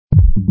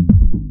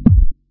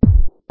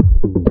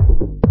Hey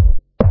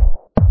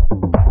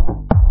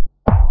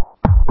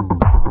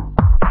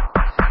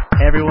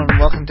everyone,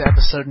 welcome to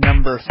episode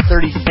number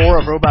 34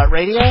 of Robot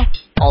Radio,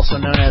 also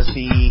known as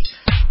the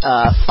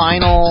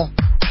final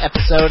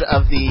episode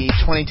of the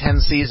 2010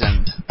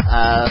 season.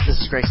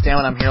 This is Greg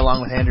Stanwin. I'm here along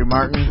with Andrew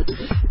Martin,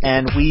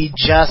 and we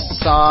just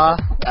saw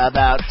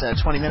about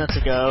 20 minutes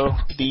ago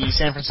the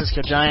San Francisco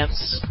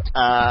Giants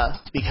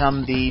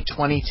become the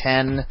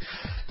 2010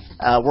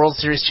 World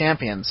Series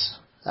champions.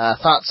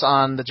 Thoughts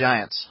on the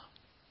Giants?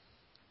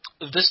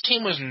 This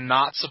team was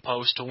not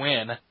supposed to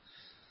win.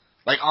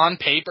 Like, on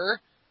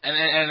paper,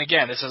 and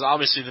again, this is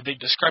obviously the big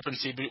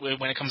discrepancy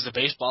when it comes to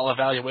baseball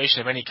evaluation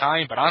of any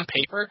kind, but on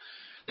paper,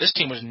 this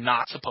team was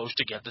not supposed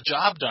to get the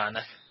job done.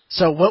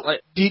 So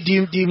what do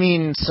you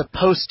mean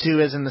supposed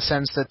to, as in the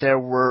sense that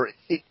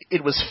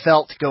it was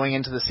felt going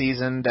into the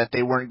season that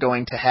they weren't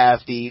going to have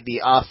the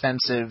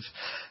offensive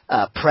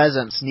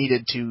presence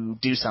needed to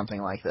do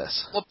something like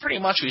this? Well, pretty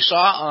much.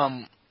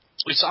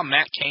 We saw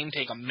Matt Cain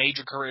take a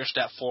major career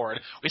step forward.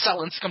 We saw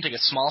Lincecum take a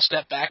small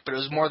step back, but it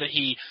was more that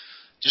he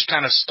just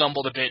kind of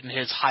stumbled a bit in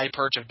his high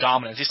perch of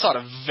dominance. He still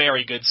had a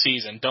very good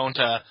season. Don't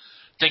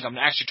think I'm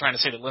actually trying to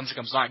say that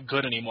Lincecum's not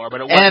good anymore,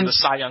 but it wasn't the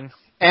Cy Young.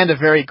 And a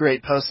very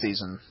great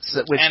postseason.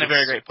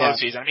 Very great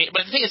postseason. I mean,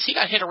 but the thing is, he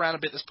got hit around a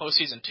bit this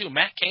postseason, too.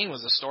 Matt Cain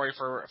was the story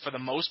for the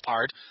most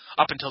part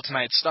up until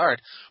tonight's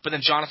start. But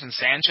then Jonathan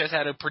Sanchez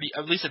had at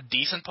least a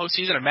decent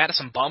postseason, and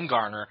Madison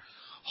Bumgarner,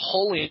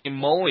 holy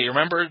moly.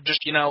 Remember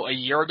just, a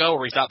year ago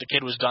where we thought the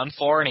kid was done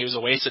for and he was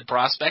a wasted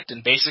prospect,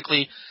 and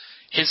basically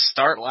his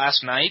start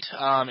last night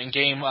in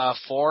Game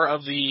 4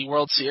 of the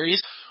World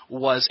Series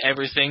was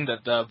everything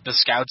that the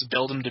scouts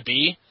billed him to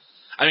be.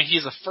 I mean,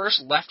 he's the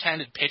first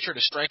left-handed pitcher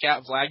to strike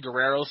out Vlad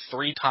Guerrero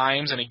 3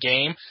 times in a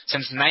game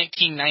since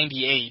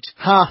 1998.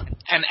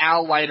 And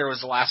Al Leiter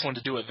was the last one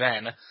to do it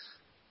then.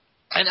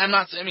 And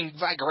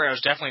Vlad Guerrero is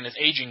definitely in his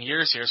aging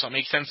years here, so it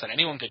makes sense that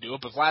anyone could do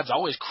it, but Vlad's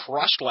always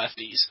crushed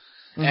lefties.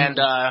 Mm-hmm. And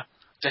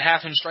to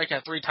have him strike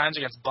out 3 times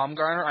against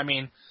Bumgarner, I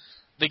mean,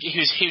 he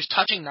was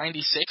touching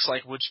 96,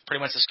 which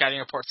pretty much the scouting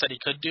report said he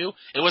could do.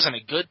 It wasn't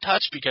a good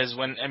touch because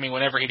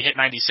whenever he'd hit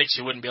 96,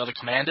 he wouldn't be able to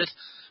command it.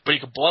 But he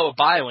could blow it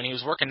by. When he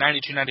was working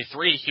 92,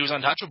 93, he was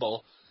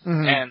untouchable.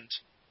 Mm-hmm. And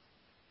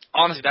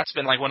honestly, that's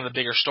been one of the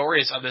bigger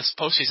stories of this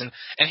postseason.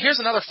 And here's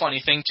another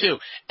funny thing too: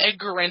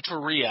 Edgar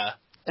Renteria,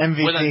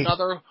 MVP,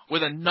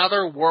 with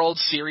another World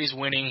Series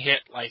winning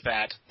hit like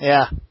that.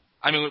 Yeah.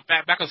 I mean,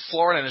 back with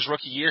Florida in his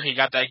rookie year, he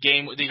got that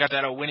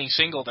winning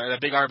single there, that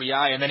big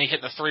RBI, and then he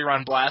hit the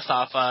 3-run blast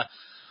off of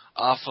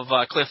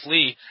Cliff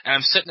Lee. And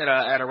I'm sitting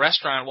at a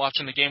restaurant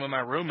watching the game with my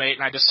roommate,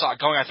 and I just saw it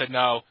going. I said,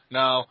 no.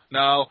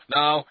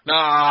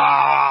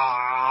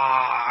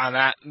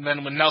 And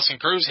then when Nelson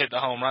Cruz hit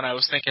the home run, I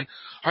was thinking,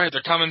 all right,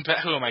 they're coming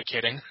back. Who am I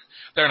kidding?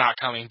 They're not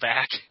coming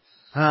back.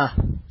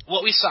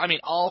 What we saw,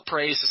 all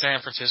praise to San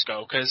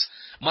Francisco, because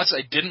much as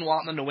I didn't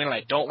want them to win and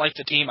I don't like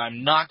the team,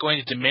 I'm not going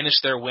to diminish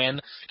their win,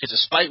 because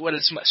despite what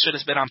it should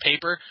have been on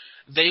paper,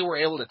 they were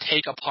able to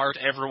take apart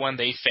everyone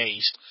they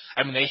faced.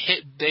 I mean, they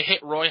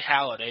hit Roy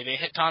Halladay, they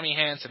hit Tommy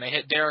Hanson, they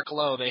hit Derek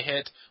Lowe,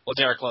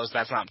 Derek Lowe's,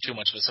 that's not too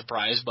much of a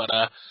surprise, but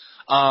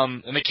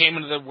and they came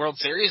into the World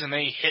Series and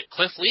they hit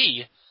Cliff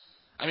Lee.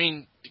 I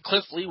mean,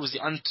 Cliff Lee was the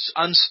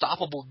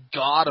unstoppable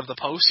god of the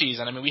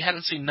postseason. I mean, we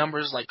hadn't seen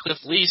numbers like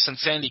Cliff Lee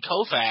since Sandy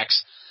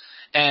Koufax.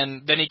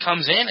 And then he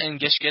comes in and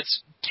just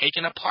gets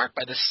taken apart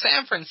by the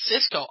San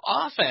Francisco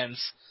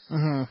offense.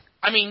 Mm-hmm.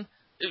 I mean,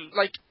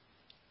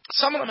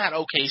 some of them had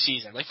okay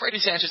season. Freddie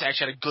Sanchez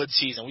actually had a good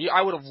season.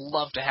 I would have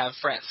loved to have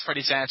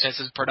Freddie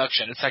Sanchez's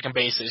production at second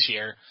base this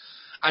year.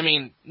 I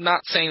mean,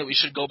 not saying that we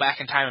should go back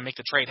in time and make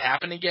the trade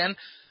happen again,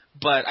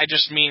 but I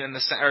just mean in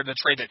the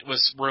trade that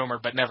was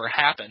rumored but never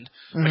happened.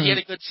 Mm-hmm. But he had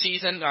a good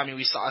season. I mean,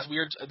 we saw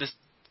this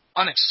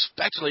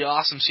unexpectedly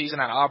awesome season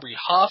out of Aubrey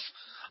Huff.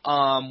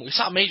 We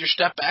saw a major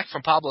step back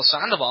from Pablo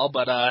Sandoval,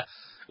 but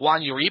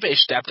Juan Uribe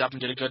stepped up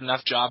and did a good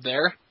enough job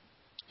there.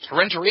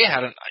 Renteria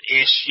had an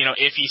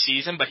iffy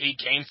season, but he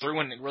came through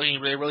when they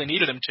really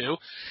needed him to.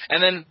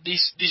 And then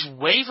these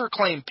waiver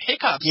claim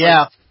pickups,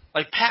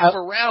 like Pat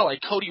Burrell,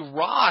 like Cody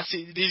Ross,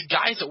 these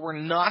guys that were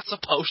not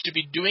supposed to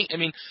be doing. I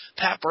mean,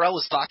 Pat Burrell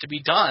was thought to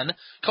be done.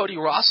 Cody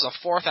Ross is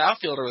a 4th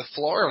outfielder with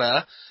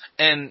Florida.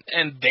 And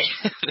they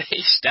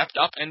stepped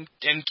up and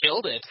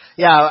killed it.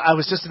 Yeah, I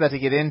was just about to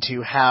get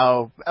into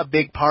how a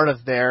big part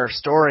of their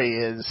story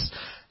is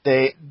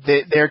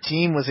their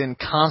team was in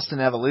constant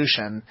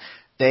evolution.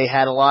 They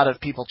had a lot of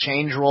people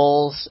change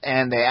roles,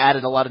 and they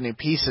added a lot of new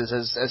pieces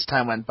as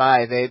time went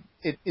by.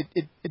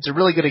 It's a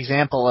really good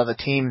example of a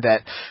team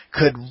that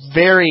could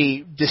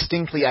very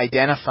distinctly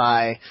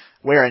identify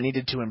where it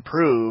needed to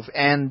improve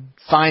and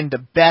find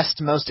the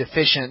best, most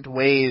efficient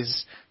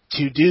ways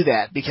to do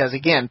that, because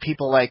again,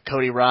 people like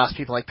Cody Ross,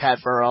 people like Pat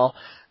Burrell,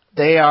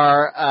 they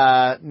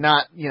are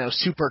not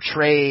super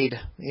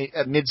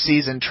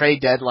mid-season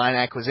trade deadline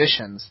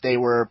acquisitions. They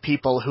were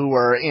people who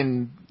were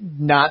in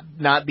not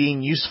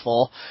being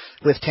useful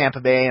with Tampa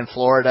Bay and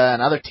Florida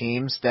and other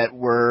teams that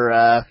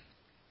were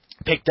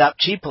picked up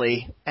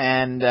cheaply,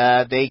 and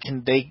they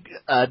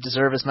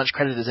deserve as much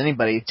credit as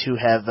anybody to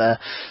have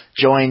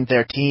joined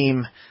their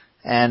team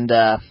and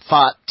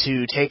fought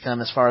to take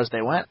them as far as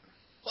they went.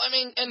 Well, I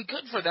mean, and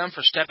good for them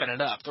for stepping it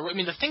up. I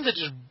mean, the thing that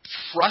just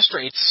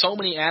frustrates so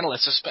many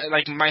analysts,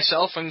 like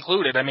myself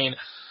included, I mean,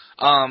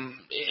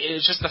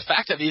 it's just the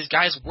fact that these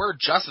guys were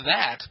just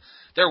that.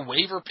 They're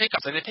waiver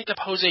pickups. Like, they picked up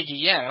Jose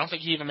Guillen. I don't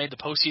think he even made the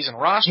postseason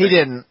roster. He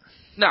didn't.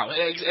 No,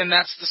 and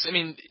that's I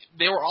mean,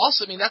 they were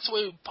also, I mean, that's the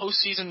way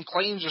postseason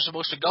claims are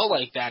supposed to go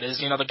like that, is,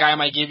 the guy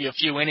might give you a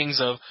few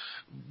innings of,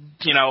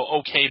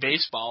 okay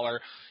baseball,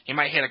 or he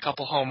might hit a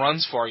couple home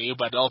runs for you,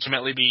 but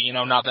ultimately be,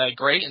 not that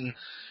great, and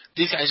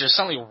these guys just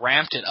suddenly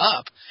ramped it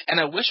up, and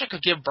I wish I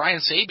could give Brian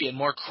Sabean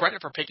more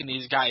credit for picking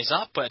these guys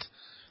up, but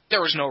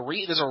there's a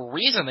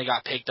reason they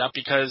got picked up,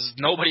 because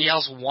nobody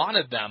else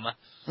wanted them,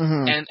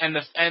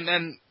 and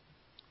then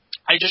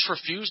I just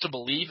refuse to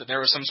believe that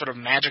there was some sort of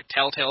magic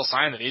telltale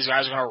sign that these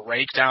guys are going to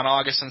rake down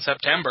August and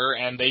September,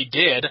 and they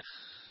did,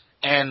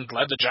 and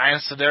led the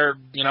Giants to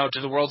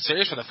to the World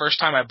Series for the first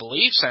time, I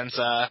believe, since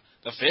the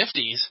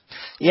 50s.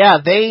 Yeah,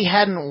 they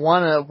hadn't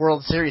won a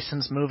World Series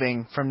since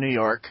moving from New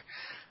York.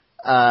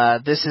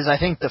 This is, I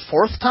think, the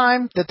fourth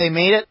time that they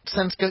made it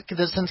since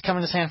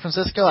coming to San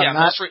Francisco. Yeah,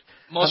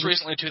 most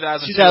recently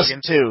 2002.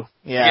 2002,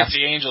 yeah. Against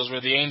the Angels,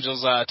 where the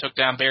Angels took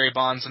down Barry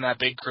Bonds and that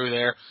big crew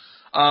there.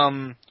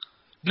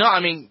 No,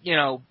 I mean,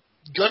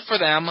 good for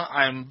them.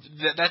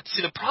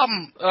 The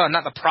problem,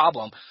 not the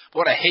problem, but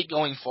what I hate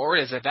going forward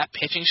is that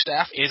pitching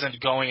staff isn't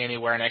going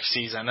anywhere next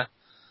season.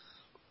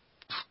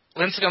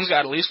 Lincecum's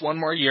got at least one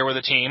more year with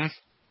the team,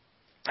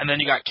 and then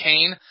you got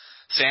Kane,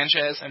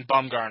 Sanchez, and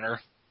Bumgarner,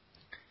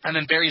 and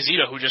then Barry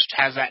Zito, who just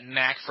has that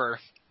knack for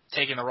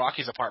taking the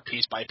Rockies apart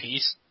piece by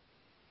piece.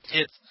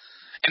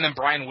 And then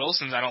Brian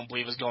Wilson's, I don't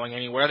believe, is going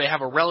anywhere. They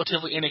have a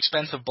relatively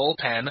inexpensive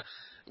bullpen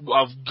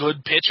of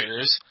good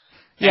pitchers.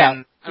 Yeah.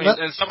 And, I mean,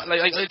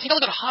 take a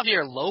look at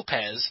Javier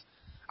Lopez.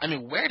 I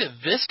mean, where did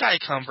this guy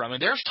come from? I mean,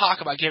 there's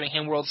talk about giving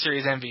him World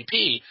Series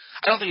MVP.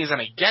 I don't think he's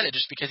going to get it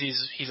just because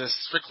he's a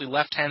strictly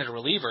left-handed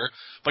reliever.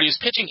 But he was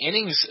pitching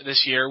innings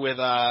this year with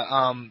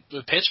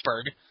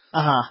Pittsburgh.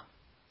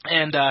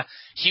 And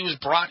he was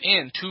brought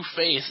in to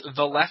face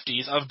the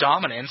lefties of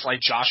dominance,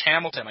 like Josh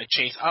Hamilton, like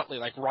Chase Utley,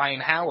 like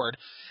Ryan Howard.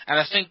 And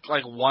I think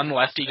one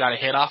lefty got a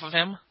hit off of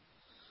him.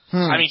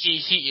 I mean,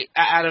 he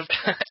out of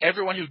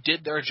everyone who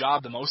did their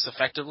job the most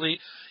effectively,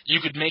 you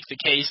could make the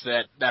case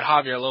that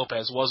Javier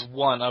Lopez was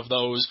one of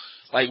those,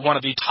 one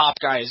of the top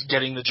guys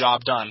getting the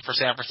job done for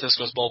San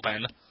Francisco's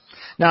bullpen.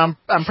 Now,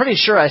 I'm pretty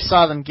sure I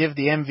saw them give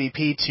the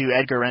MVP to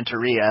Edgar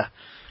Renteria,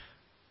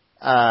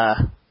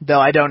 though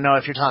I don't know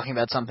if you're talking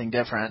about something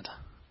different.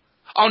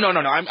 Oh, no.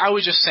 I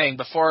was just saying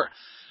before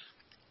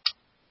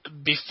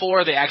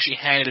they actually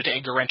handed it to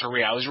Edgar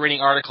Renteria, I was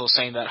reading articles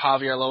saying that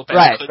Javier Lopez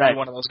could be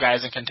one of those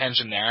guys in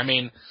contention there. I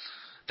mean,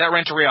 that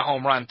Renteria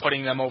home run,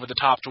 putting them over the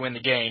top to win the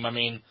game, I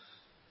mean,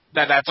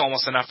 that's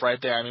almost enough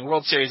right there. I mean,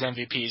 World Series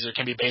MVPs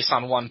can be based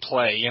on one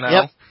play,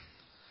 Yep.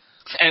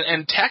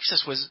 And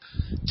Texas was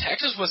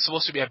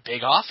supposed to be a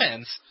big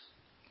offense.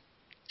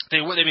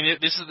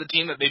 This is the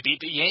team that they beat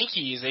the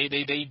Yankees. They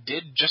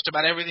did just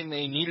about everything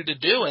they needed to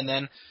do, and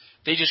then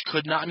they just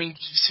could not. I mean,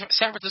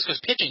 San Francisco's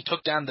pitching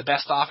took down the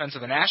best offense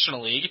of the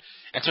National League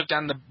and took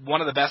down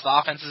one of the best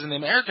offenses in the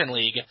American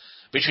League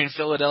between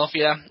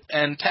Philadelphia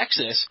and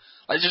Texas.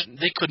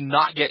 They could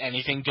not get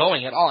anything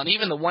going at all. And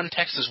even the one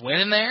Texas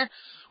win in there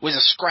was a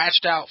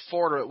scratched out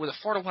 4-1 or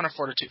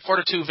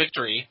 4-2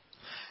 victory.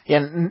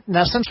 Yeah.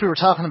 Now, since we were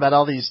talking about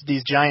all these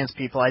Giants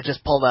people, I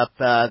just pulled up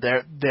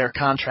their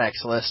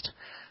contracts list.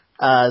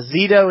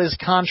 Zito is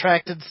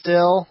contracted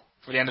still.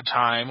 For the end of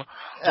time.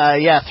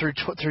 Through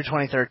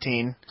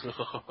 2013.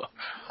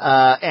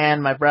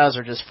 And my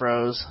browser just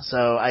froze,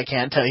 so I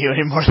can't tell you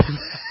any more than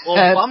that.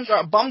 Well,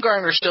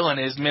 Bumgarner's still in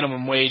his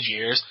minimum wage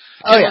years.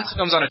 Lincecum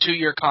comes on a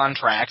 2-year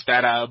contract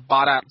that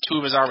bought out 2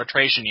 of his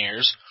arbitration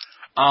years.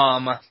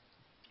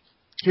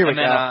 Here we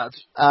go.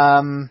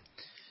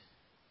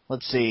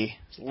 Let's see.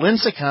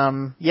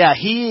 Lincecum, he's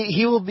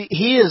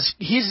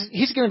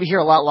going to be here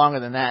a lot longer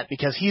than that,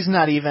 because he's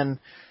not even.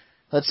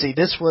 Let's see.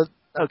 His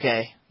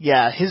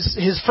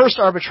first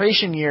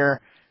arbitration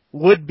year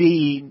would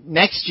be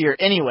next year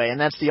anyway, and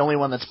that's the only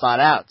one that's bought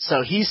out.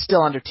 So he's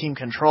still under team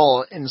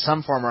control in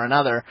some form or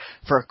another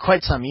for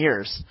quite some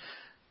years.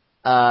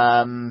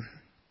 Let's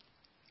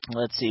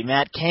see.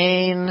 Matt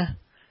Cain.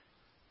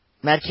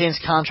 Matt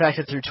Cain's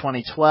contracted through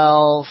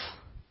 2012.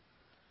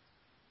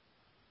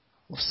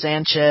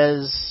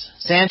 Sanchez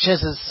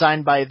is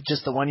signed by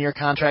just the 1-year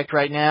contract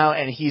right now,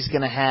 and he's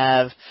going to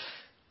have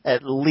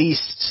at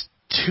least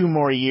 2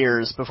 more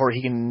years before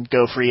he can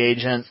go free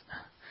agent.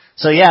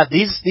 So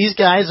these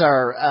guys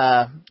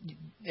are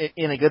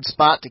in a good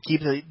spot to keep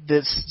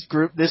this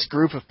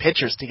group of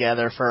pitchers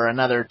together for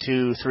another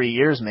 2-3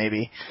 years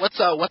maybe.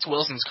 What's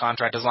Wilson's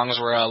contract? As long as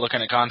we're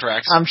looking at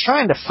contracts, I'm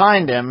trying to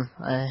find him.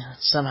 I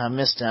somehow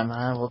missed him.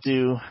 I will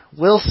do.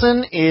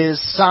 Wilson is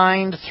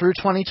signed through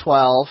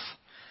 2012.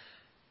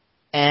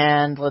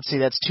 And let's see,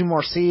 that's 2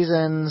 more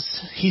seasons.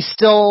 He's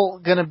still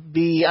going to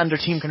be under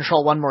team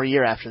control 1 more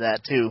year after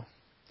that, too.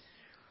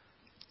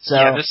 So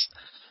yeah,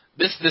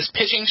 this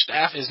pitching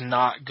staff is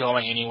not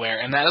going anywhere,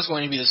 and that is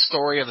going to be the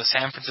story of the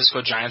San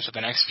Francisco Giants for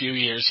the next few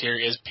years here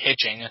is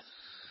pitching.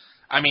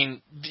 I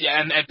mean,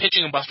 and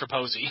pitching and Buster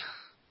Posey.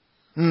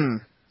 Yeah. I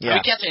mean,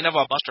 we can't say enough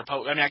about Buster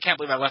Posey. I mean, I can't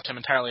believe I left him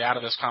entirely out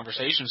of this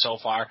conversation so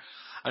far.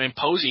 I mean,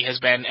 Posey has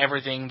been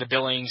everything the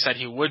billing said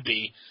he would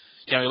be.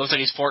 He looks like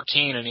he's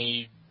 14 and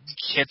he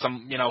hits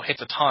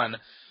a ton.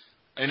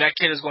 I mean, that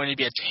kid is going to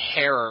be a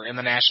terror in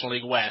the National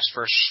League West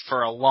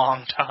for a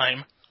long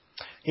time.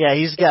 Yeah,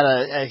 he's got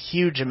a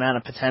huge amount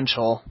of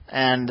potential,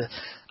 and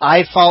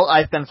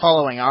I've been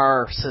following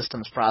our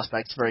system's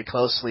prospects very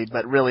closely,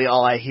 but really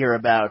all I hear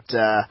about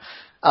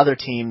other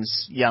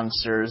teams'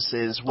 youngsters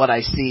is what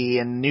I see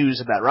in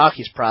news about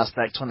Rockies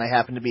prospects when they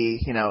happen to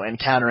be,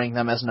 encountering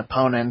them as an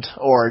opponent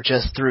or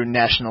just through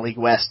National League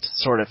West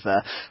sort of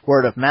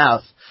word of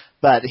mouth.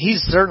 But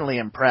he's certainly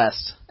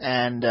impressed,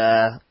 and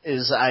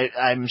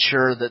I'm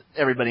sure that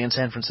everybody in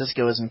San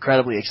Francisco is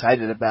incredibly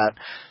excited about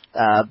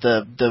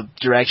the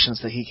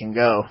directions that he can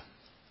go.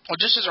 Well,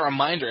 just as a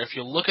reminder, if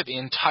you look at the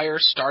entire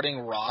starting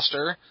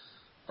roster,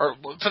 or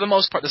for the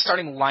most part, the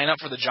starting lineup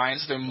for the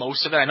Giants, through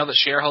most of it, I know that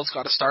Scherholtz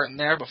got a start in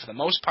there, but for the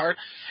most part,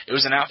 it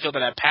was an outfield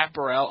that had Pat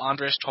Burrell,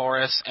 Andres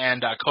Torres,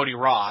 and Cody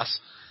Ross.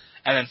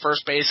 And then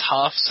first base,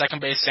 Huff,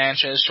 second base,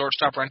 Sanchez,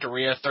 shortstop,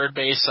 Renteria, third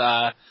base,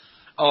 a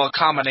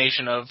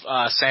combination of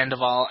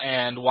Sandoval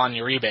and Juan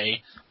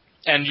Uribe.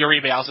 And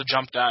Uribe also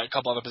jumped a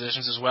couple other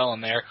positions as well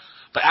in there.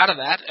 But out of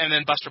that, and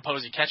then Buster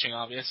Posey catching,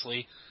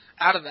 obviously,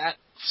 out of that,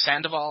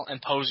 Sandoval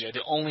and Posey are the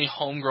only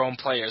homegrown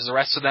players. The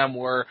rest of them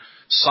were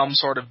some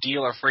sort of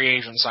deal or free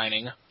agent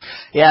signing.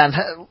 Yeah,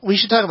 and we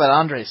should talk about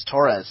Andres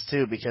Torres,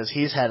 too, because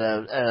he's had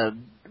a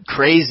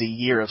crazy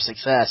year of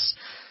success.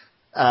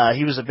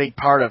 He was a big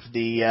part of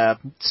the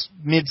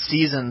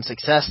mid-season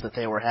success that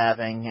they were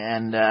having,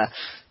 and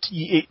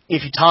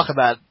if you talk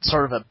about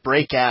sort of a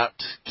breakout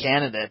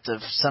candidate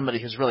of somebody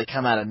who's really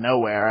come out of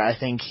nowhere, I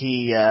think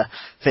he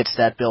fits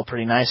that bill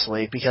pretty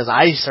nicely, because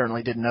I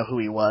certainly didn't know who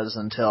he was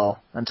until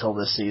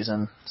this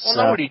season. Well,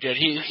 nobody did.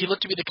 He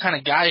looked to be the kind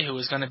of guy who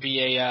was going to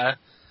be a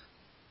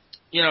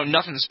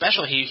nothing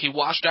special. He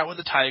washed out with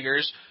the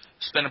Tigers,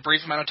 spent a brief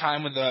amount of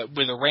time with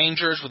the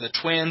Rangers, with the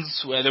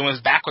Twins, then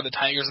was back with the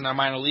Tigers in their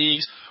minor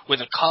leagues, with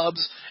the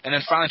Cubs, and then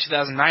finally in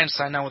 2009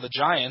 signed on with the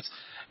Giants,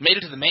 made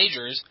it to the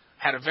majors,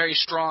 had a very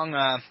strong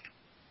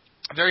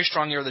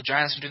year with the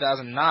Giants in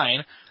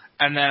 2009,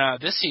 and then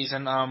this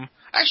season,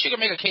 actually you can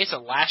make a case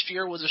that last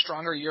year was a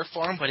stronger year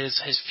for him, but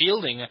his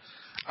fielding,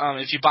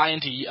 if you buy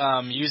into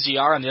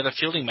UZR and the other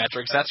fielding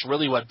metrics, that's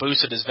really what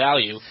boosted his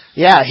value.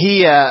 Yeah,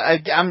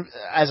 I'm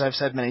as I've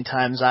said many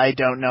times, I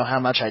don't know how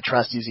much I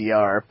trust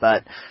UZR,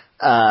 but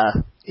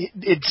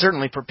it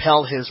certainly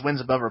propelled his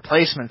wins above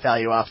replacement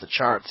value off the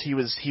charts. He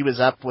was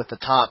up with the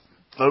top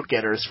vote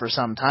getters for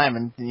some time,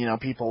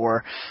 and people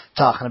were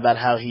talking about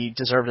how he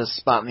deserved a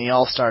spot in the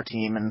All-Star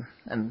team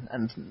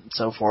and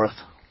so forth.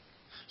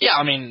 Yeah,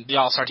 I mean, the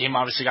All-Star team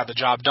obviously got the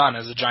job done,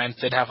 as the Giants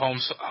did have home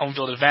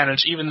field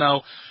advantage, even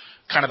though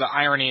kind of the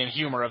irony and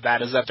humor of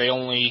that is that they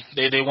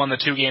won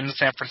the 2 games in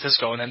San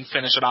Francisco and then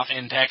finished it off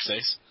in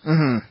Texas.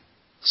 Mm-hmm.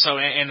 So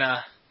in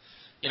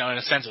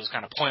a sense it was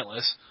kind of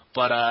pointless,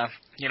 but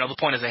the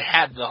point is they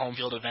had the home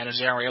field advantage.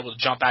 They were able to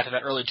jump back to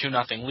that early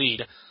 2-0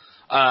 lead.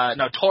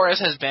 No, Torres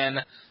has been,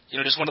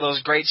 just one of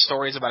those great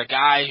stories about a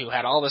guy who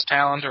had all this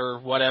talent or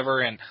whatever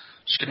and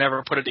just could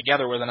never put it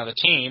together with another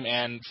team,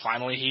 and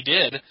finally he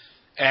did.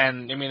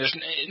 And, I mean, there's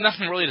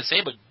nothing really to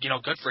say but,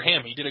 good for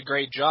him. He did a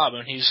great job,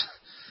 and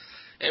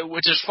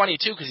which is funny,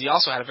 too, because he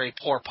also had a very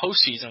poor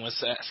postseason with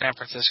San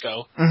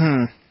Francisco.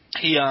 Mm-hmm.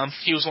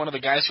 He was one of the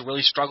guys who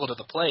really struggled at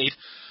the plate,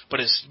 but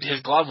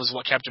his glove was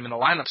what kept him in the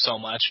lineup so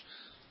much.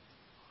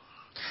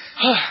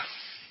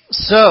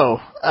 So,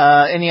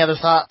 any other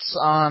thoughts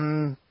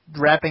on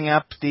wrapping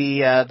up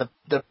the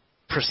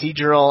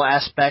procedural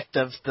aspect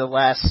of the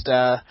last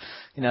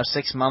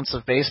 6 months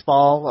of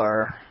baseball,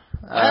 or?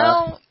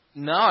 Well,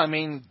 no. I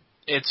mean,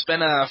 it's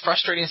been a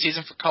frustrating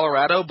season for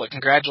Colorado, but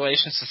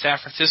congratulations to San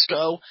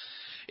Francisco.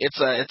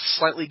 It's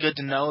slightly good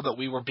to know that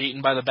we were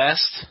beaten by the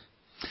best.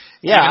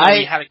 Yeah,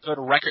 we had a good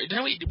record.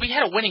 Didn't we? We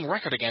had a winning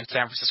record against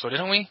San Francisco,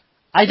 didn't we?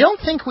 I don't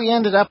think we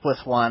ended up with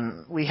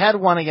one. We had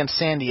one against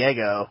San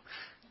Diego.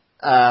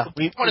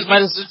 We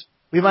might as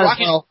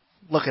well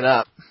look it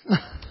up.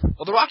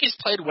 Well, the Rockies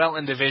played well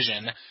in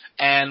division,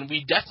 and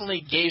we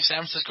definitely gave San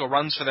Francisco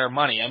runs for their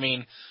money. I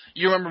mean,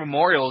 you remember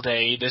Memorial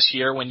Day this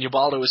year when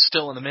Ubaldo was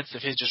still in the midst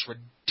of his just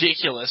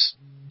ridiculous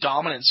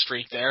dominant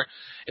streak there.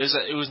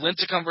 It was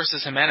Lincecum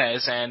versus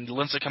Jimenez, and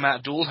Lincecum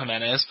out-dueled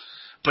Jimenez,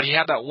 but he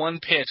had that one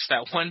pitch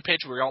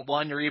where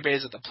Juan Uribe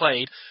is at the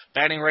plate,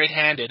 batting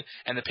right-handed,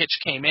 and the pitch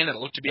came in and it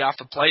looked to be off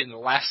the plate, and the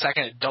last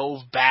second it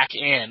dove back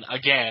in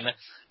again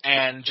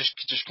and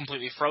just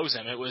completely froze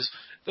him. It was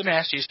the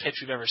nastiest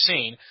pitch we've ever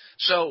seen.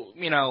 So,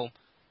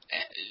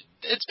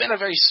 it's been a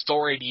very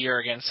storied year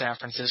against San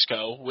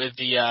Francisco with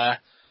the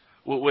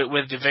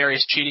with the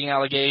various cheating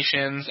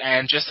allegations,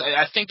 and just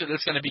I think that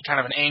it's going to be kind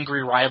of an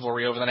angry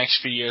rivalry over the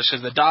next few years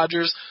because the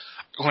Dodgers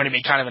are going to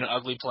be kind of an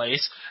ugly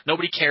place.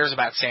 Nobody cares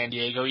about San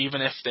Diego,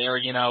 even if they're,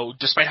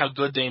 despite how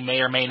good they may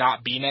or may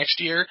not be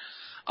next year.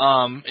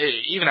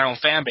 Even our own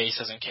fan base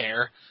doesn't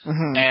care.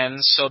 Mm-hmm. And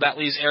so that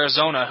leaves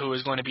Arizona, who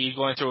is going to be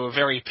going through a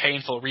very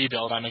painful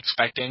rebuild, I'm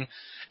expecting,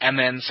 and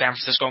then San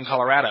Francisco and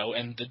Colorado.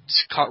 And the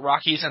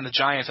Rockies and the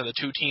Giants are the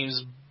two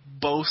teams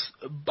both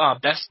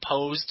best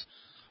poised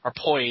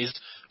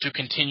to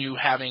continue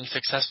having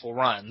successful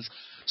runs.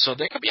 So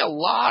there could be a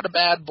lot of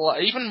bad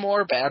blood, even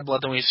more bad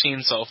blood than we've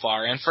seen so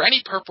far. And for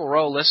any Purple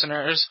Row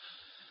listeners,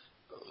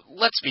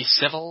 let's be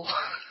civil.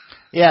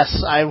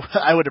 Yes,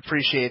 I would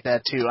appreciate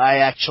that too. I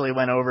actually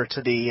went over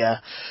to the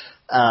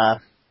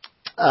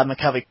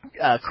McCovey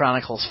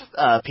Chronicles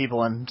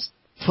people and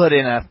put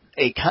in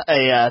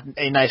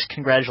a nice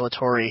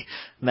congratulatory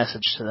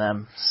message to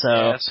them.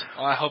 So yes,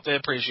 well, I hope they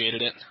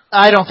appreciated it.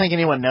 I don't think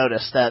anyone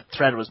noticed. That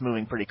thread was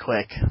moving pretty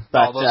quick. But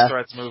all those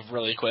threads move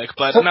really quick.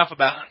 But enough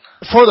about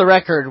it. For the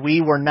record,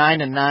 we were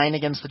 9-9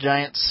 against the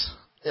Giants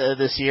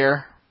this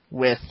year.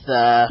 We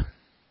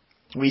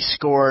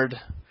scored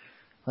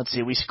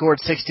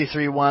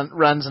 63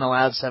 runs and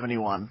allowed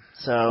 71.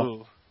 So,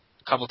 ooh,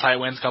 couple tight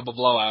wins, couple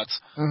blowouts.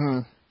 Mm-hmm.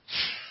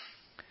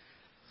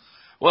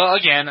 Well,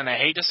 again, and I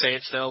hate to say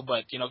it still,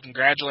 but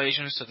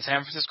congratulations to the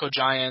San Francisco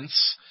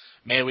Giants.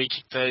 May we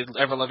kick the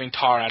ever-loving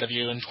tar out of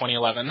you in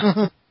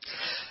 2011.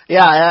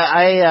 Yeah,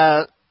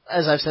 I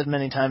as I've said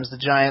many times, the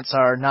Giants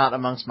are not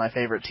amongst my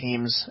favorite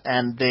teams,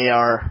 and they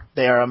are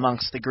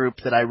amongst the group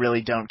that I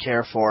really don't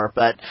care for.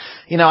 But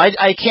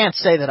I can't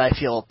say that I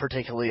feel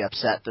particularly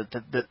upset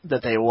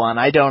that they won.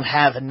 I don't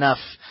have enough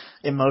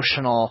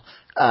emotional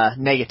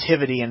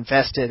negativity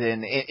invested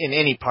in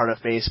any part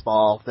of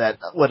baseball that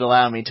would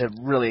allow me to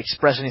really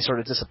express any sort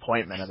of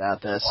disappointment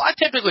about this. Well, I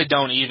typically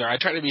don't either. I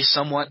try to be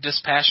somewhat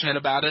dispassionate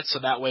about it, so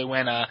that way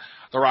when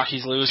the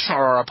Rockies lose or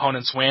our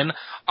opponents win,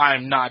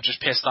 I'm not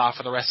just pissed off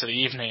for the rest of the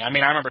evening. I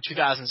mean, I remember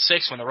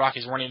 2006 when the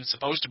Rockies weren't even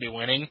supposed to be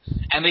winning,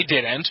 and they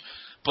didn't,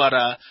 but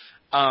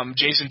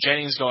Jason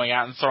Jennings going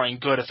out and throwing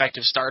good,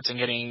 effective starts and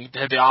getting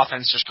the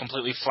offense just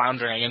completely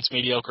floundering against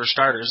mediocre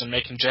starters and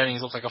making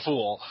Jennings look like a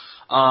fool.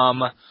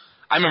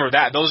 I remember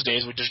those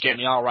days would just get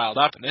me all riled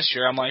up, and this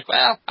year I'm like,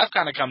 well, I've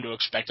kind of come to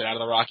expect it out of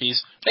the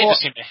Rockies.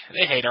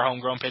 They hate our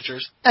homegrown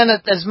pitchers. And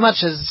as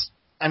much as,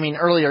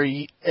 earlier,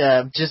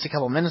 just a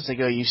couple minutes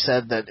ago, you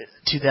said that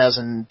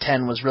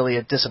 2010 was really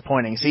a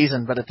disappointing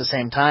season, but at the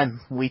same time,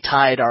 we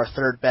tied our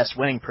third best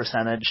winning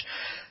percentage.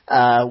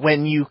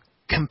 When you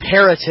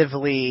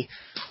comparatively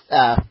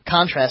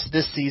contrast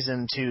this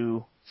season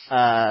to,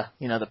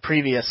 the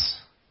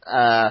previous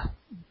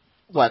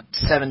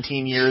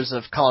 17 years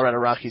of Colorado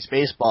Rockies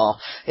baseball,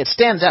 it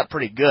stands out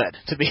pretty good,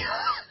 to be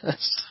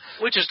honest.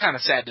 Which is kind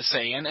of sad to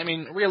say.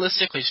 And,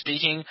 realistically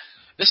speaking,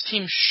 this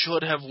team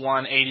should have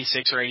won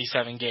 86 or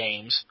 87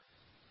 games.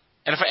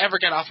 And if I ever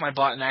get off my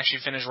butt and actually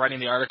finish writing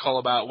the article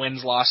about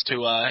wins lost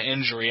to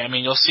injury,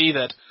 you'll see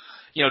that,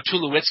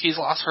 Tulowitzki's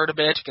lost hurt a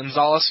bit.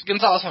 Gonzalez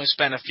only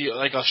spent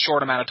a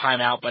short amount of time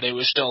out, but it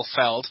was still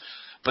felt.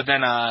 But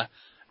then,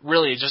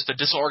 really just the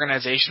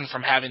disorganization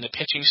from having the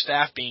pitching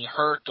staff being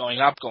hurt, going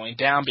up, going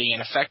down, being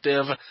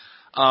ineffective,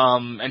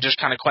 and just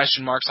kind of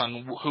question marks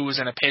on who was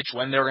going to pitch,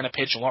 when they were going to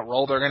pitch, and what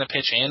role they're going to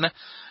pitch in.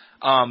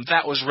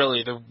 That was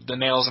really the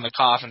nails in the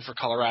coffin for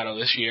Colorado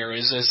this year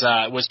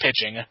was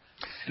pitching.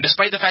 And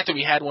despite the fact that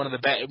we had one of the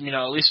best, at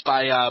least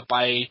by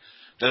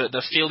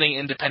the fielding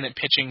independent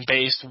pitching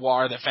based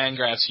WAR that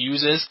Fangraphs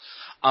uses,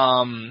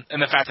 and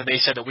the fact that they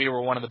said that we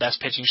were one of the best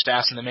pitching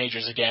staffs in the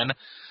majors again,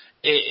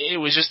 it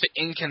was just the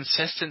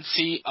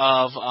inconsistency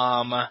of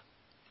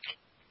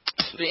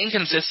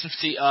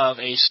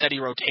a steady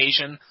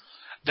rotation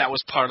that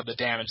was part of the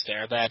damage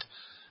there. That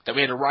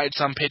we had to ride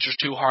some pitchers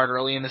too hard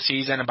early in the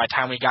season, and by the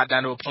time we got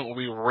down to a point where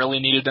we really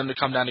needed them to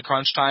come down to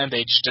crunch time,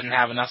 they just didn't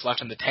have enough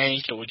left in the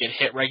tank. It would get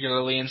hit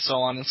regularly, and so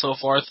on and so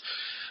forth.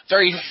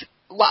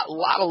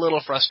 Lot of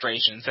little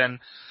frustrations, and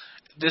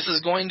this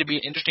is going to be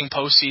an interesting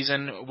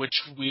postseason,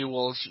 which we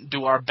will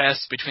do our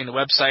best between the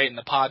website and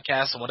the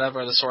podcast and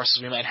whatever other sources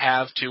we might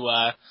have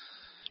to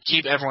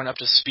keep everyone up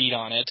to speed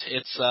on it.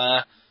 It's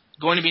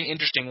going to be an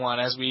interesting one,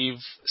 as we've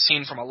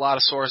seen from a lot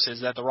of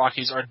sources that the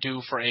Rockies are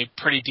due for a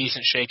pretty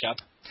decent shakeup.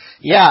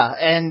 Yeah,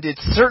 and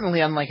it's certainly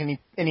unlike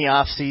any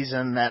off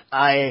season that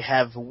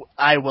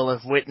I will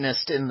have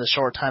witnessed in the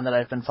short time that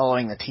I've been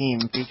following the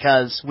team,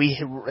 because we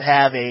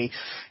have a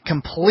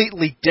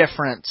completely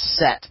different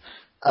set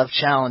of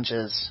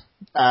challenges.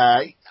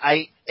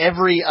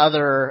 Every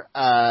other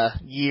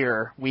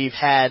year we've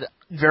had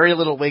very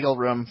little wiggle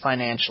room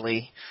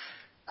financially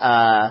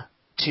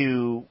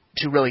to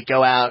really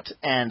go out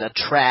and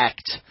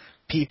attract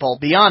people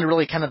beyond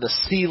really kind of the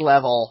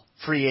C-level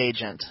free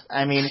agent.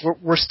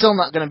 We're still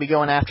not going to be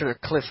going after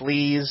Cliff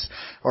Lees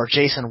or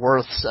Jason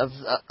Worths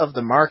of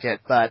the market,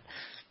 but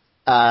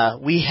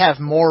we have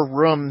more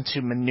room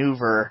to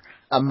maneuver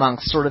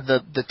amongst sort of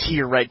the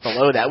tier right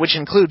below that, which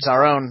includes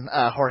our own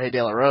Jorge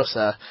De La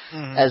Rosa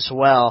as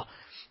well.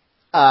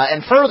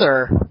 And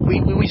further,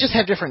 we just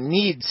have different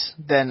needs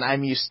than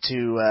I'm used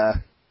to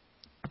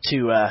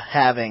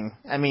having.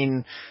 I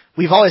mean,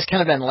 we've always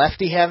kind of been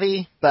lefty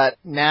heavy, but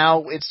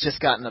now it's just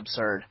gotten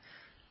absurd.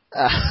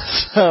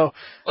 Oh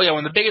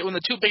yeah,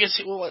 the two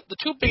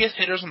biggest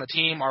hitters on the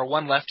team are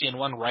one lefty and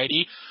one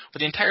righty, but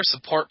the entire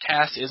support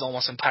cast is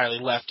almost entirely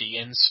lefty.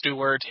 In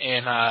Stewart,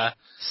 in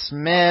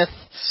Smith,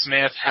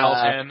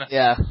 Helton.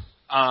 Yeah.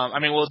 I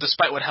mean, well,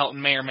 despite what Helton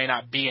may or may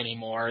not be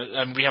anymore,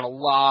 we have a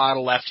lot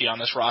of lefty on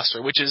this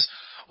roster, which is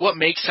what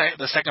makes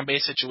the second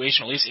base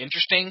situation at least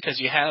interesting, because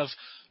you have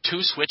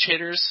two switch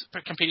hitters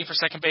competing for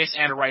second base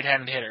and a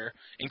right-handed hitter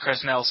in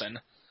Chris Nelson.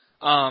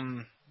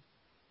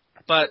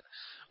 But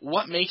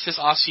what makes this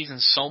offseason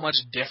so much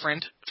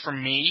different for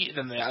me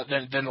than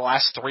the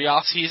last three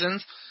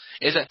offseasons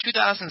is that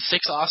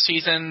 2006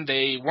 offseason,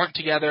 they weren't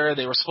together.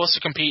 They were supposed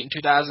to compete in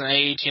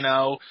 2008,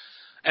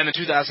 and in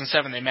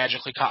 2007 they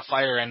magically caught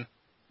fire and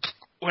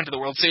went to the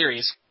World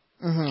Series.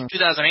 Mm-hmm.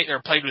 2008 they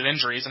were plagued with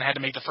injuries and had to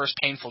make the first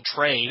painful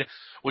trade,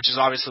 which is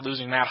obviously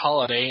losing Matt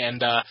Holliday,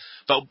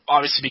 but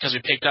obviously because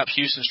we picked up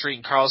Houston Street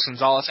and Carlos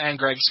Gonzalez and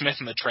Greg Smith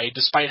in the trade,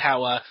 despite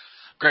how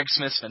Greg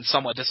Smith's been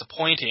somewhat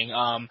disappointing.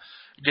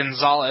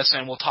 Gonzalez,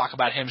 and we'll talk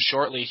about him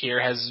shortly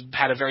here, has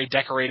had a very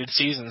decorated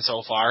season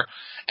so far.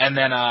 And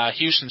then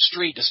Houston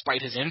Street,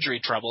 despite his injury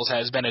troubles,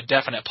 has been a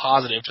definite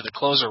positive to the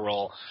closer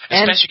role.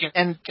 And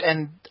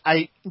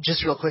I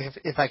just real quick,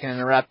 if I can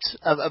interrupt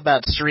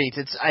about Street,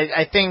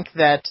 I think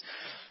that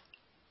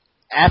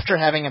after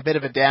having a bit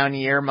of a down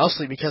year,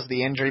 mostly because of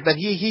the injury, but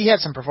he had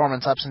some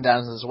performance ups and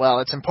downs as well.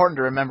 It's important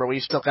to remember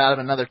we've still got him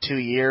another 2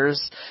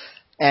 years,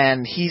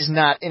 and he's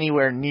not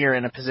anywhere near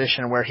in a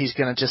position where he's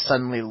going to just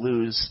suddenly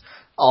lose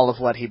all of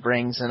what he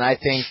brings, and I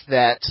think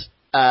that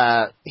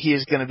he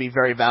is going to be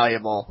very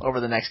valuable over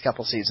the next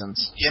couple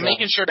seasons. Yeah,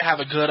 making sure to have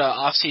a good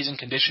off-season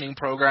conditioning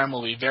program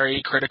will be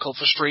very critical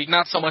for Street,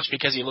 not so much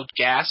because he looked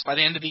gassed by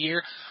the end of the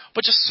year,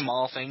 but just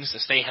small things to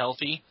stay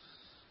healthy.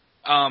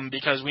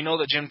 Because we know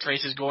that Jim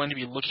Trace is going to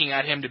be looking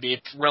at him to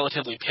be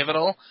relatively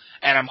pivotal,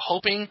 and I'm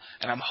hoping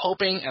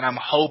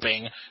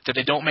that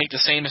they don't make the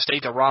same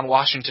mistake that Ron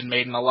Washington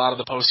made in a lot of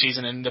the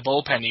postseason in the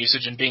bullpen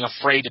usage and being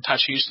afraid to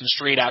touch Houston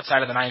Street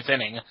outside of the ninth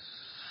inning.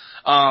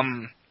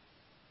 The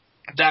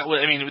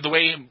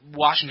way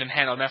Washington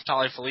handled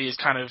Neftali Feliz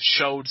kind of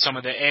showed some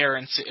of the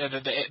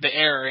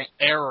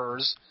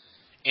errors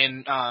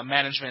in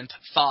management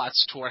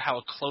thoughts toward how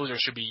a closer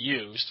should be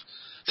used.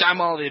 So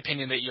I'm all of the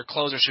opinion that your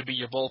closer should be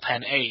your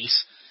bullpen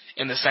ace,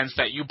 in the sense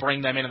that you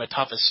bring them in the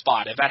toughest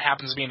spot. If that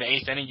happens to be in the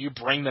eighth inning, you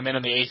bring them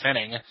in the eighth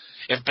inning.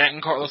 If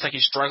Betancourt looks like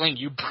he's struggling,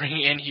 you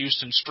bring in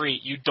Houston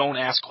Street. You don't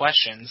ask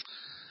questions.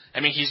 I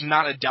mean, he's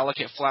not a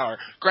delicate flower.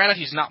 Granted,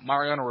 he's not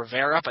Mariano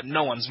Rivera, but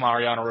no one's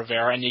Mariano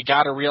Rivera, and you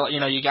gotta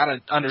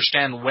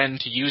understand when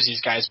to use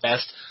these guys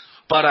best.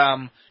 But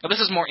this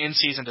is more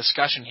in-season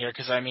discussion here,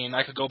 because I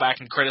could go back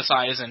and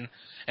criticize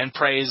and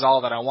praise all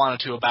that I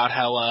wanted to about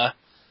how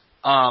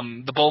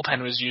the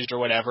bullpen was used or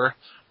whatever.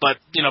 But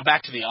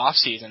back to the off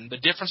season. The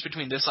difference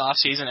between this off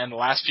season and the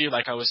last few,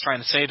 like I was trying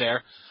to say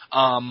there,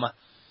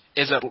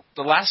 is that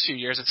the last few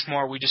years it's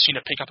more we just need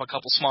to pick up a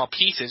couple small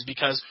pieces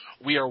because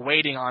we are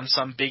waiting on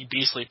some big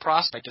beastly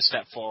prospect to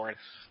step forward.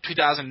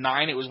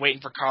 2009, it was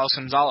waiting for Carlos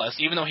Gonzalez.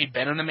 Even though he'd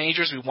been in the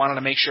majors, we wanted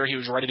to make sure he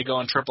was ready to go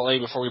in AAA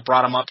before we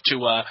brought him up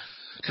to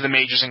the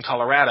majors in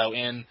Colorado.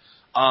 And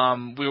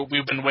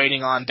we've been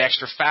waiting on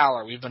Dexter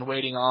Fowler. We've been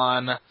waiting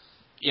on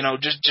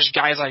just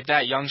guys like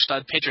that, young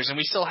stud pitchers, and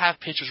we still have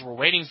pitchers we're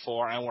waiting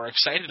for and we're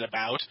excited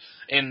about,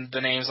 in the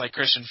names like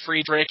Christian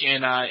Friedrich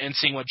and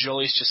seeing what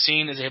Jhoulys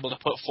Chacin is able to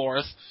put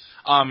forth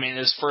in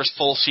his first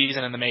full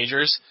season in the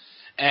majors.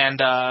 And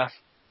the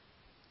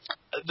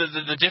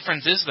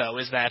difference is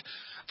that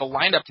the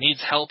lineup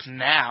needs help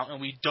now,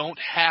 and we don't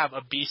have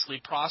a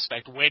beastly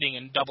prospect waiting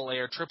in AA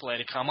or AAA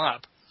to come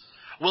up.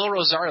 Will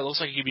Rosario looks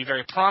like he could be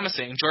very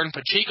promising. Jordan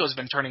Pacheco's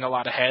been turning a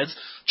lot of heads.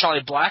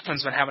 Charlie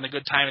Blackmon's been having a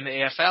good time in the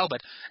AFL,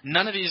 but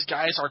none of these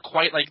guys are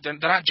quite like, they're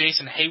not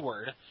Jason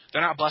Hayward.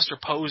 They're not Buster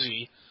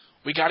Posey.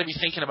 We got to be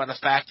thinking about the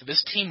fact that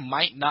this team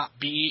might not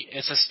be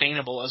as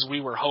sustainable as we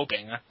were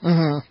hoping.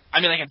 Mm-hmm.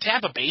 Like a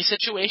Tampa Bay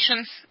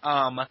situation,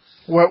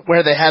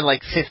 where they had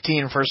like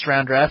 15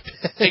 first-round draft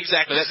picks.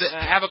 Exactly.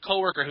 I have a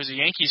coworker who's a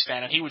Yankees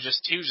fan, and he was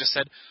just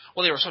said,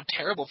 well, they were so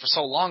terrible for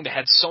so long. They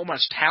had so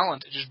much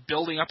talent just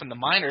building up in the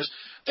minors.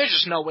 There's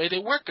just no way they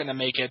weren't going to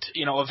make it,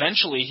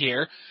 eventually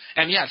here.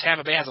 And yeah,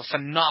 Tampa Bay has a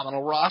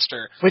phenomenal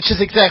roster. Which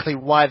is exactly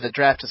why the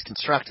draft is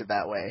constructed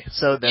that way,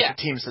 so that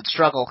the teams that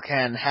struggle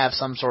can have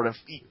some sort of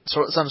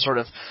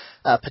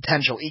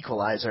potential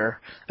equalizer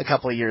a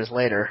couple of years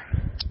later.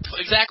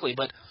 Exactly,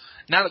 but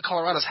now that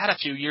Colorado's had a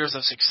few years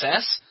of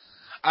success,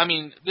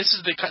 this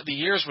is the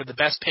years where the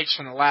best picks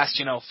from the last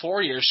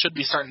 4 years should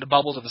be starting to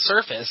bubble to the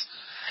surface.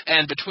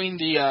 And between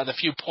the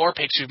few poor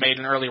picks we've made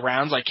in early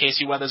rounds, like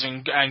Casey Weathers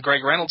and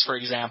Greg Reynolds, for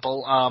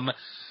example,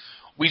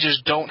 we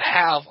just don't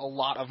have a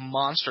lot of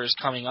monsters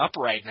coming up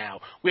right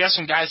now. We have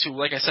some guys who,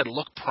 like I said,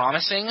 look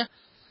promising,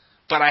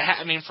 but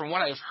from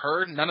what I've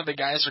heard, none of the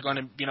guys are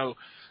going to,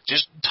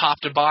 just top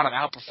to bottom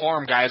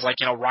outperform guys like,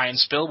 Ryan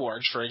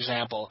Spilborghs, for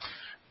example.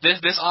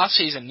 This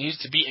offseason needs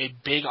to be a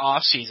big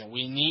offseason.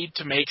 We need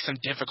to make some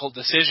difficult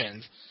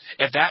decisions.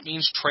 If that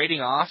means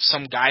trading off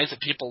some guys that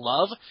people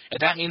love,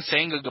 if that means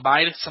saying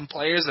goodbye to some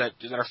players that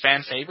are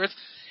fan favorites,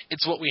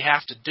 it's what we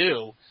have to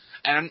do.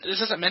 And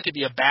this isn't meant to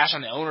be a bash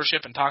on the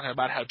ownership and talking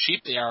about how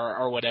cheap they are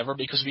or whatever,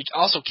 because we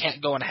also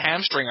can't go and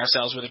hamstring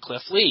ourselves with a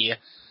Cliff Lee.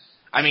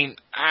 I mean,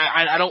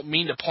 I don't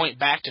mean to point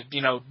back to,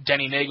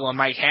 Denny Nagel and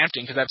Mike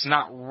Hampton, because that's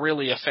not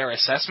really a fair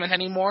assessment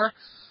anymore.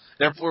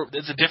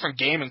 It's a different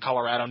game in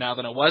Colorado now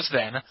than it was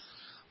then.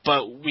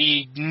 But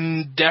we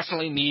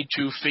definitely need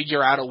to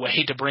figure out a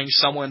way to bring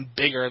someone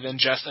bigger than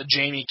just a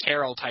Jamie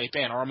Carroll type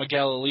in, or a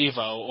Miguel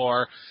Olivo,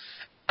 or,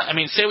 I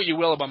mean, say what you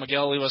will about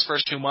Miguel Olivo's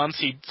first 2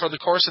 months. For the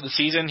course of the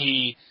season,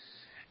 he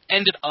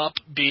ended up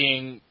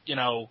being,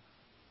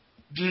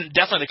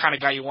 definitely the kind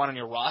of guy you want on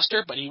your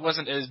roster, but he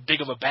wasn't as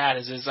big of a bat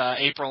as his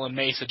April and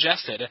May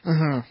suggested.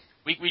 Mm-hmm.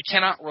 We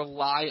cannot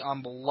rely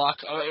on the luck.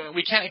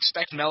 We can't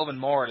expect Melvin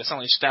Moore to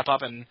suddenly step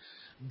up and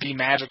be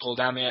magical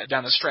down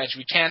the stretch.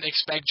 We can't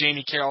expect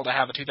Jamie Carroll to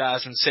have a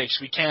 2006.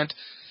 We can't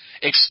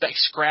expect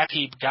scrap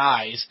heap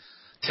guys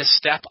to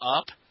step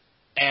up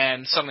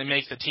and suddenly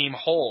make the team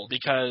whole,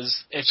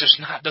 because it's just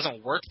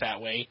doesn't work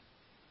that way.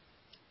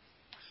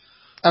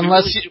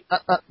 Unless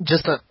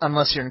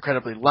you're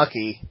incredibly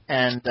lucky,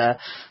 and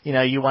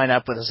you wind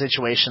up with a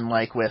situation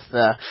like with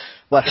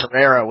what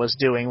Herrera was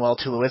doing while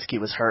Tulowitzki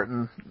was hurt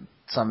and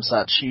some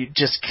such. You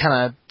just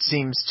kind of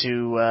seems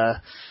to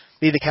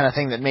be the kind of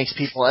thing that makes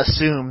people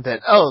assume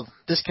that,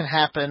 this can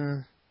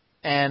happen,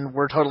 and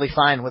we're totally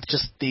fine with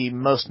just the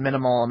most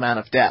minimal amount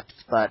of depth.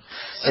 But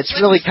it's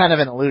really kind of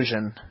an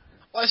illusion.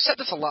 Well, I've said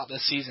this a lot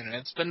this season, and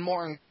it's been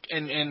more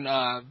in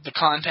the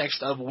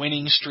context of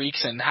winning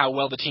streaks and how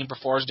well the team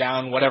performs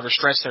down whatever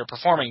stretch they're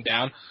performing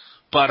down.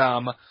 But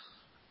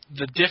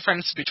the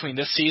difference between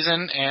this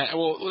season and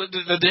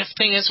the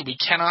thing is, we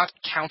cannot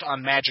count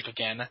on magic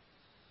again.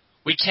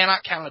 We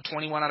cannot count on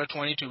 21 out of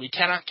 22. We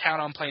cannot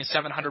count on playing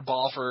 700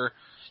 ball for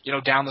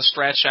down the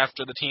stretch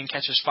after the team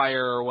catches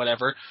fire or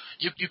whatever.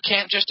 You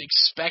can't just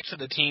expect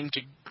the team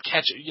to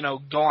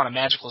go on a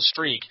magical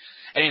streak.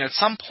 And at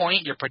some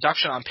point, your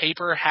production on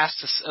paper has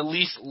to at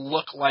least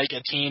look like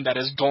a team that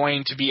is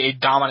going to be a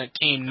dominant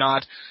team,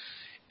 not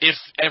if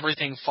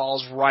everything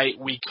falls right,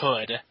 we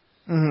could.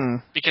 Mm-hmm.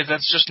 Because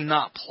that's just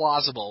not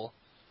plausible.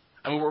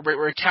 I mean,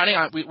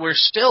 we're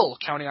still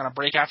counting on a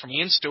breakout from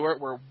Ian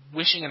Stewart. We're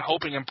wishing and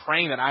hoping and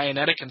praying that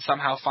Iannetta can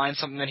somehow find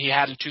something that he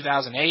had in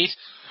 2008.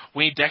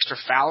 We need Dexter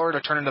Fowler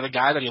to turn into the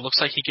guy that he looks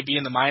like he could be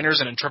in the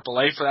minors and in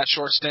AAA for that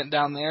short stint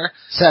down there.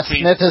 Seth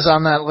Smith is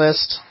on that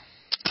list.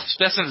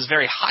 Seth Smith is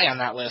very high on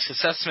that list.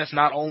 Seth Smith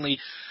not only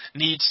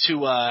needs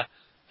to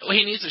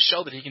he needs to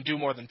show that he can do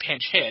more than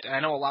pinch hit. And I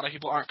know a lot of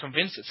people aren't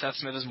convinced that Seth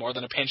Smith is more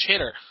than a pinch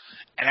hitter.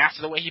 And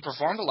after the way he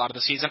performed a lot of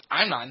the season,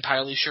 I'm not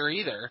entirely sure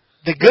either.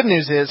 The good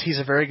news is he's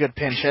a very good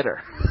pinch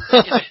hitter.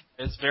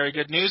 It's very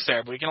good news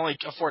there, but we can only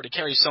afford to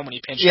carry so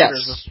many pinch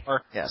hitters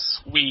before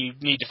we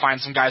need to find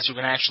some guys who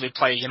can actually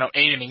play,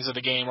 8 innings of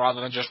the game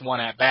rather than just one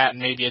at-bat and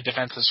maybe a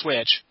defensive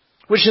switch.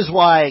 Which is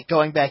why,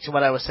 going back to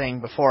what I was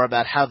saying before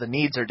about how the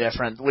needs are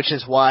different, which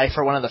is why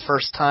for one of the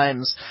first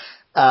times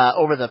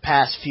over the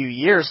past few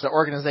years, the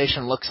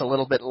organization looks a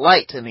little bit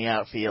light in the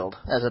outfield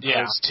as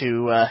opposed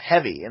to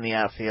heavy in the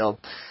outfield.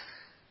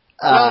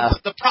 Well,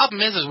 the problem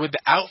is with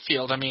the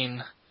outfield, I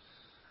mean,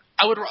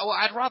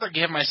 I'd rather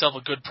give myself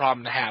a good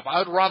problem to have. I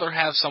would rather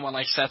have someone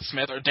like Seth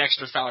Smith or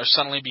Dexter Fowler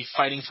suddenly be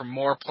fighting for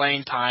more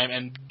playing time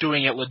and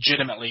doing it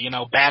legitimately,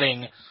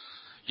 batting,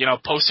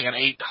 posting an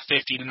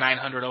 850 to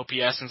 900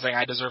 OPS and saying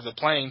I deserve the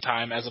playing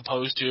time, as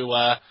opposed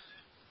to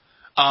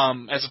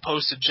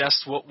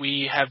just what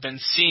we have been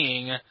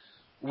seeing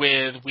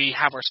with we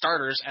have our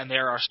starters and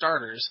they're our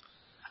starters.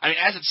 I mean,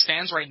 as it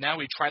stands right now,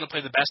 we try to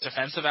play the best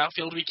defensive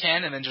outfield we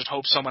can and then just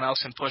hope someone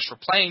else can push for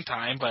playing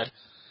time, but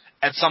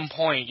at some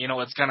point,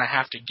 it's going to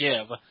have to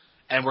give,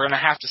 and we're going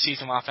to have to see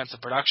some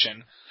offensive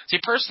production. See,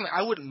 personally,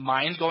 I wouldn't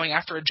mind going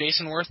after a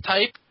Jason Worth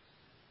type,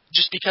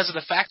 just because of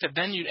the fact that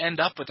then you'd end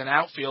up with an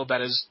outfield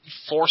that is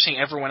forcing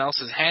everyone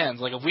else's hands.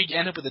 Like, if we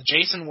end up with a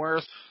Jason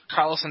Worth,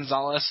 Carlos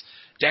Gonzalez,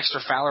 Dexter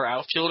Fowler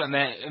outfield, and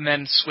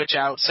then switch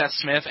out Seth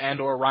Smith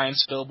and or Ryan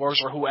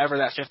Spilborghs or whoever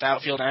that fifth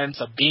outfield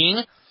ends up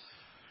being,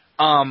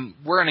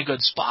 we're in a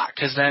good spot,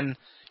 because then,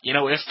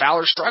 if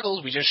Fowler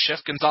struggles, we just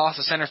shift Gonzalez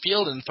to center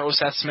field and throw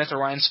Seth Smith or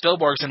Ryan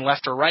Spilborghs in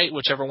left or right,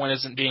 whichever one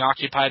isn't being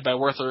occupied by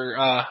Worth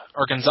or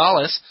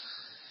Gonzalez.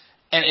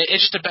 And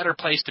it's just a better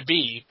place to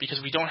be,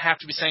 because we don't have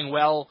to be saying,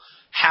 well,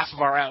 half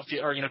of our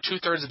outfield, or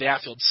 2/3 of the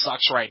outfield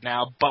sucks right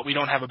now, but we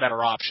don't have a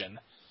better option.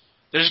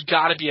 There's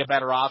got to be a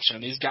better option.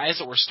 And these guys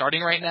that we're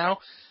starting right now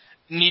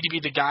need to be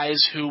the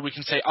guys who we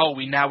can say,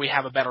 we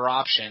have a better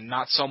option,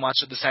 not so much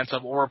in the sense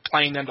of we're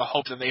playing them to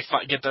hope that they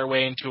get their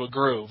way into a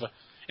groove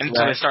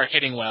until they start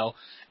hitting well.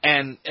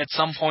 And at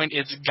some point,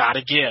 it's got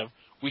to give.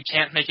 We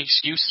can't make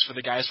excuses for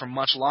the guys for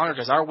much longer,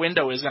 because our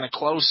window is going to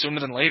close sooner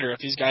than later if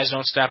these guys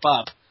don't step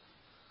up.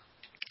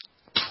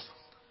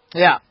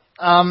 Yeah.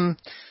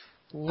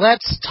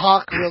 Let's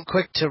talk real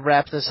quick to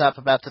wrap this up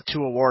about the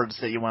 2 awards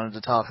that you wanted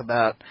to talk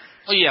about.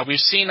 Oh yeah, we've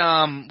seen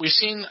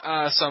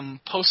some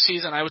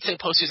postseason. I would say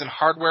postseason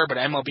hardware, but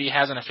MLB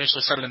hasn't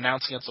officially started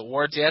announcing its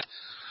awards yet.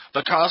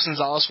 But Carlos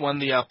Gonzalez won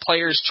the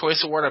Players'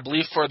 Choice Award, I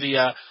believe, for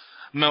the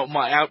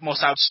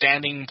most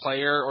outstanding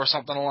player or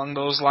something along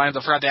those lines.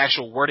 I forgot the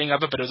actual wording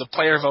of it, but it was a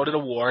player-voted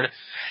award,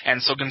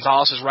 and so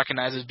Gonzalez is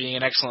recognized as being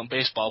an excellent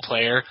baseball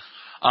player.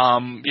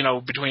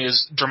 Between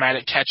his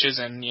dramatic catches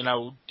and,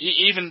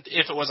 even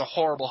if it was a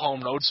horrible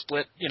home road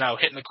split,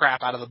 hitting the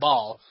crap out of the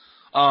ball.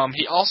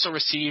 He also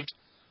received,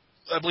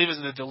 I believe it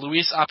was the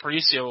Luis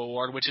Aparicio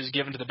Award, which is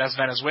given to the best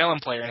Venezuelan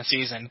player in a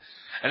season.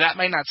 And that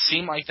might not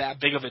seem like that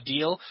big of a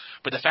deal,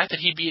 but the fact that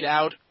he beat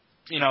out,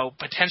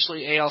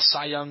 potentially AL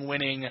Cy Young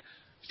winning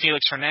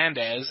Felix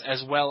Hernandez,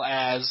 as well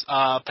as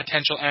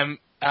potential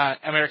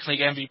American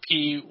League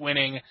MVP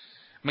winning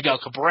Miguel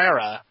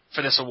Cabrera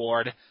for this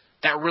award,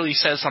 that really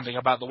says something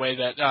about the way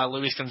that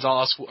Carlos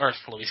Gonzalez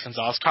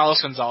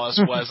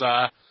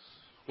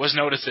was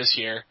noticed this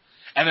year.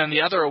 And then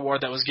the other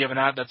award that was given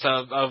out that's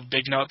of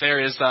big note there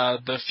is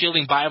the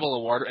Fielding Bible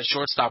Award at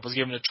shortstop was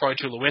given to Troy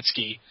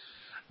Tulowitzki.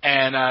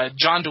 And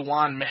John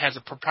Dewan has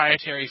a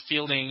proprietary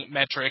fielding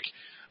metric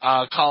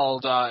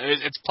called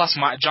it's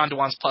John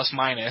Dewan's plus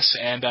minus,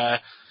 and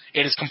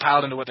it is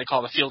compiled into what they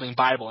call the Fielding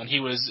Bible, and he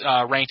was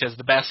ranked as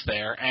the best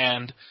there.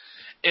 And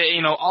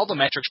all the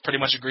metrics pretty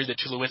much agree that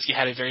Tulowitzki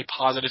had a very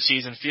positive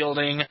season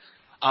fielding.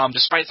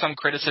 Despite some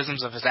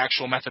criticisms of his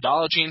actual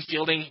methodology in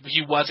fielding,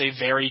 he was a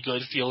very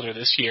good fielder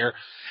this year.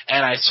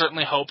 And I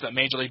certainly hope that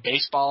Major League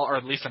Baseball, or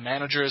at least the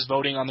managers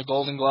voting on the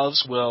Golden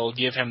Gloves, will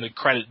give him the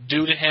credit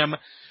due to him,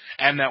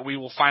 and that we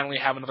will finally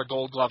have another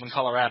Gold Glove in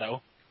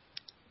Colorado.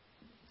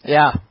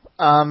 Yeah.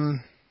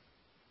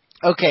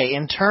 Okay,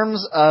 in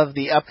terms of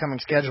the upcoming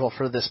schedule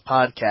for this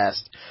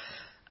podcast,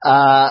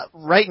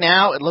 right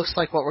now, it looks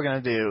like what we're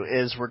going to do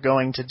is we're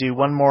going to do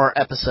one more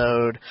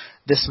episode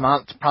this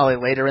month, probably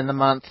later in the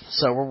month,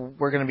 so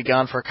we're going to be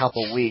gone for a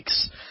couple of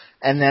weeks.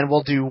 And then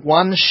we'll do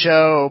one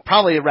show,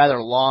 probably a rather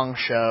long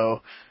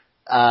show,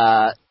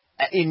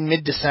 in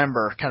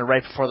mid-December, kind of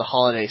right before the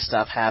holiday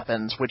stuff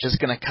happens, which is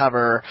going to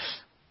cover,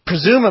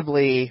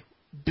 presumably,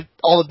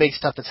 all the big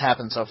stuff that's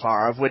happened so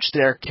far, of which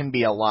there can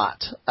be a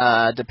lot,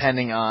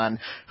 depending on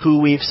who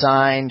we've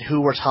signed,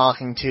 who we're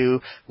talking to,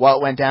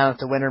 what went down at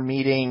the winter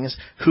meetings,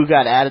 who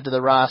got added to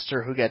the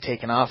roster, who got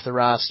taken off the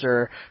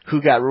roster,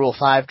 who got Rule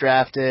 5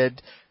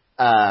 drafted,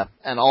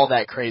 and all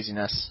that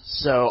craziness.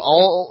 So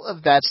all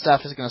of that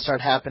stuff is going to start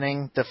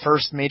happening. The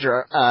first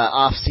major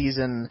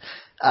off-season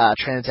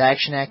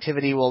transaction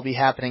activity will be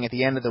happening at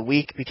the end of the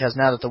week, because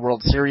now that the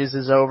World Series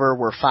is over,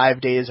 we're 5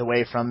 days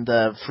away from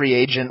the free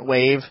agent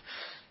wave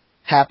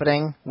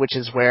happening, which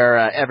is where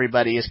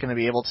everybody is going to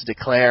be able to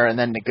declare and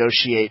then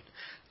negotiate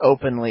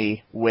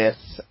openly with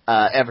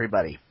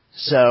everybody.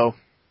 So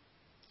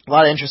a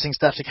lot of interesting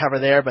stuff to cover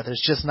there, but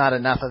there's just not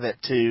enough of it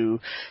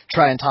to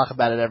try and talk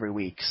about it every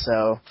week.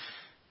 So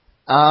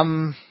I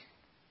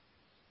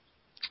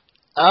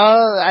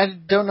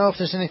don't know if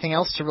there's anything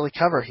else to really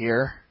cover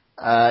here.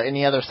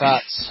 Any other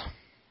thoughts?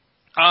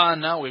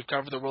 No, we've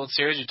covered the World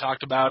Series. We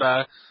talked about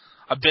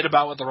a bit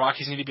about what the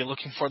Rockies need to be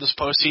looking for this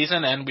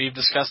postseason, and we've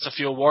discussed a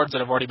few awards that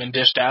have already been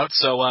dished out.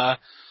 So I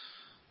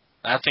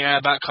think that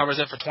about covers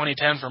it for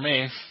 2010 for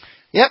me.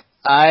 Yep,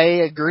 I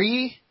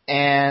agree.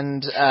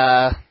 And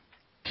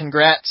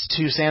congrats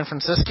to San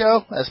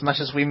Francisco. As much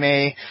as we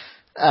may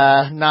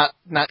not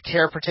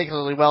care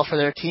particularly well for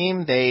their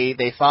team,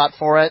 they fought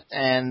for it,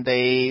 and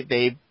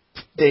they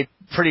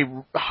pretty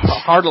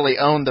heartily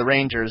owned the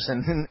Rangers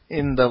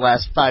in the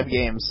last 5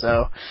 games.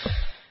 So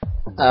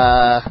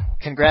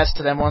congrats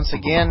to them once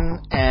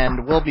again,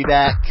 and we'll be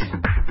back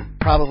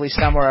probably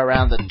somewhere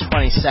around the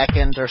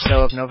 22nd or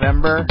so of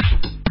November.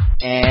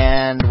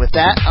 And with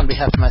that, on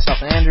behalf of myself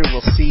and Andrew,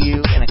 we'll see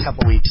you in a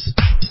couple weeks.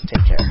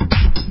 Take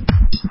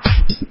care.